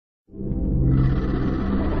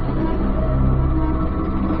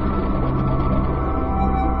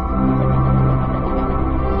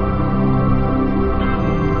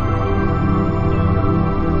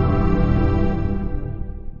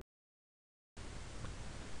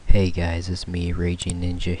Hey guys, it's me, Raging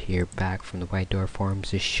Ninja here, back from the White Door forums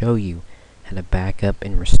to show you how to back up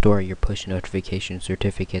and restore your push notification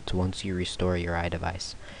certificates once you restore your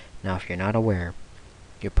iDevice. Now, if you're not aware,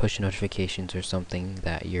 your push notifications are something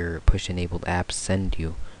that your push-enabled apps send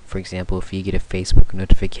you. For example, if you get a Facebook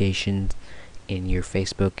notification and your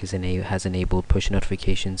Facebook has enabled push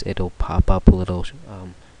notifications, it'll pop up a little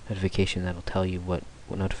notification that'll tell you what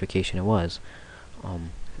notification it was.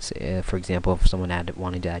 For example, if someone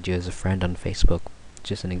wanted to add you as a friend on Facebook,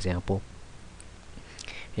 just an example.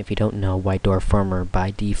 If you don't know, White Door Firmware by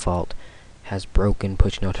default has broken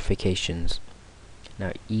push notifications.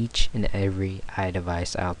 Now, each and every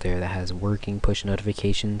iDevice out there that has working push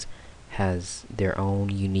notifications has their own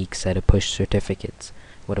unique set of push certificates.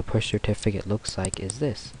 What a push certificate looks like is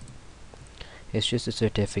this. It's just a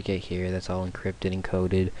certificate here that's all encrypted and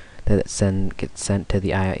coded that gets sent to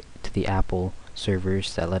the Apple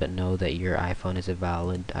servers that let it know that your iPhone is a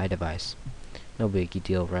valid iDevice. No biggie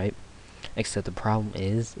deal, right? Except the problem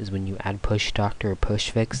is when you add push doctor or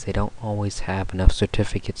push fix, they don't always have enough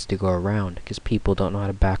certificates to go around because people don't know how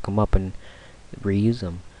to back them up and reuse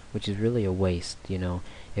them, which is really a waste. You know,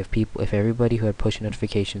 if everybody who had push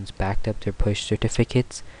notifications backed up their push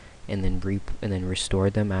certificates and then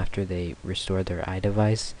restored them after they restored their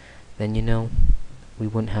iDevice, then we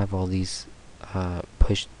wouldn't have all these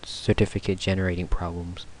push certificate generating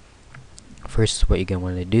problems. First, what you're going to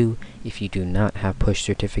want to do, if you do not have push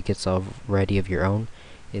certificates already of your own,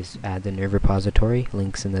 is add the NERV repository,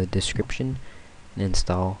 links in the description, and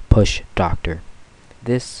install push doctor.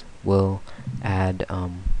 This will add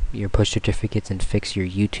your push certificates and fix your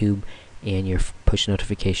YouTube and your push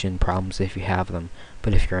notification problems if you have them.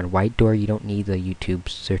 But if you're on White Door, you don't need the YouTube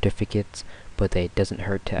certificates, but it doesn't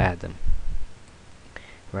hurt to add them.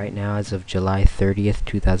 Right now, as of July 30th,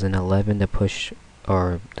 2011, the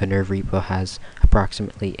NERV Repo has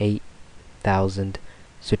approximately 8,000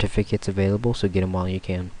 certificates available, so get them while you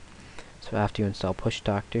can. So after you install Push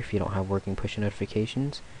Doctor, if you don't have working push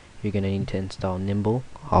notifications, you're going to need to install Nimble,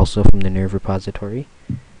 also from the NERV repository,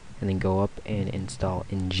 and then go up and install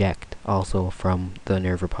Inject, also from the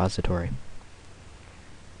NERV repository.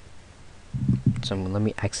 So let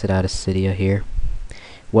me exit out of Cydia here.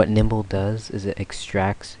 What Nimble does is it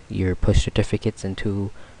extracts your push certificates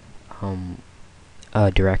into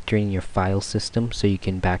a directory in your file system so you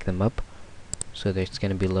can back them up. So it's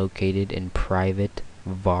going to be located in private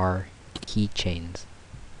var keychains.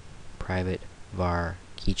 Private var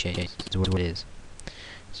keychains is what it is.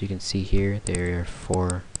 So you can see here there are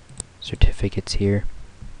 4 certificates here.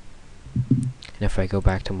 And if I go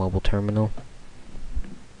back to mobile terminal,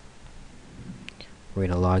 we're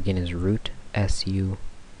going to log in as root su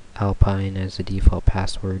Alpine as the default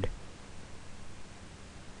password.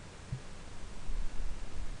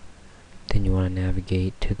 Then you want to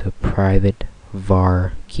navigate to the private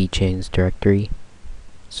var keychains directory.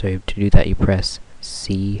 So to do that, you press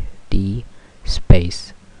cd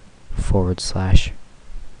space /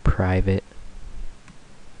 private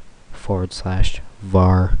 /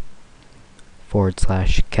 var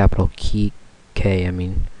 / capital key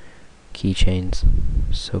keychains.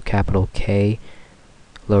 So capital K,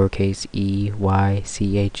 lowercase e, y,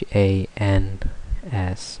 c-h-a-n-s.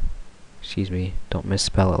 Excuse me, don't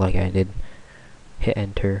misspell it like I did. Hit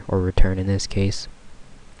enter, or return in this case.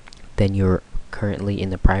 Then you're currently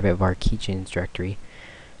in the private var keychains directory.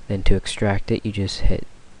 Then to extract it, you just hit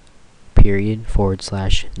period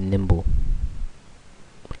 / nimble.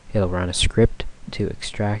 It'll run a script to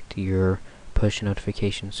extract your push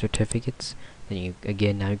notification certificates. Then you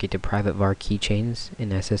now get to private var keychains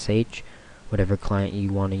in SSH, whatever client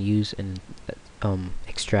you want to use, and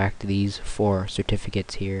extract these 4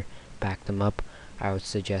 certificates here, back them up. I would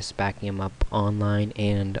suggest backing them up online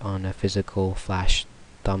and on a physical flash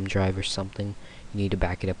thumb drive or something. You need to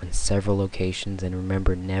back it up in several locations, and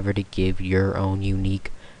remember never to give your own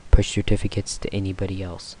unique push certificates to anybody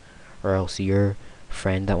else, or else your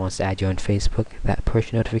friend that wants to add you on Facebook, that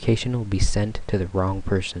push notification will be sent to the wrong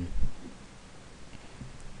person.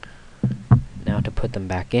 Now to put them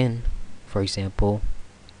back in, for example,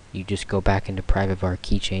 you just go back into private var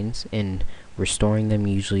keychains, and restoring them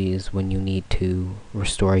usually is when you need to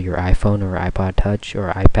restore your iPhone or iPod Touch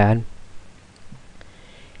or iPad.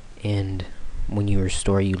 And when you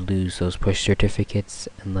restore, you lose those push certificates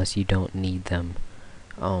unless you don't need them.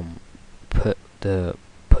 Put the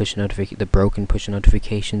broken push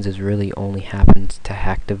notifications is really only happens to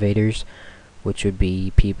hacktivators, which would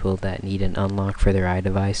be people that need an unlock for their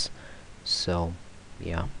iDevice. So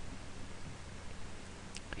yeah,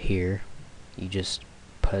 here you just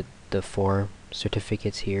put the 4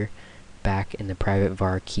 certificates here back in the private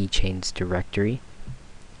var keychains directory.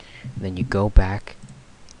 And then you go back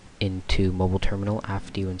into mobile terminal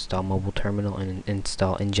after you install mobile terminal and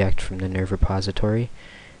install inject from the NERV repository,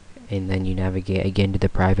 and then you navigate again to the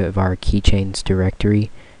private var keychains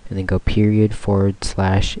directory and then go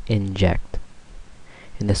 /inject,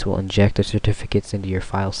 and this will inject the certificates into your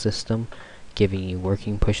file system, giving you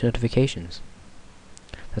working push notifications.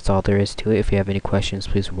 That's all there is to it. If you have any questions,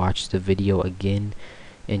 please watch the video again.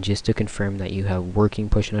 And just to confirm that you have working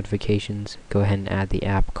push notifications, go ahead and add the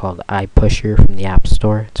app called iPusher from the App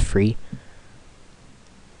Store. It's free.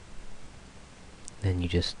 Then you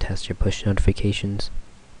just test your push notifications.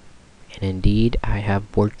 And indeed, I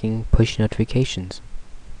have working push notifications,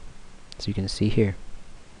 as you can see here.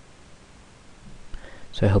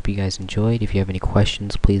 So I hope you guys enjoyed. If you have any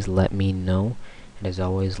questions, please let me know. And as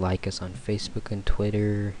always, like us on Facebook and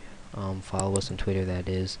Twitter. Follow us on Twitter, that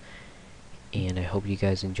is. And I hope you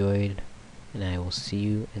guys enjoyed, and I will see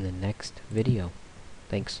you in the next video.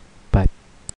 Thanks.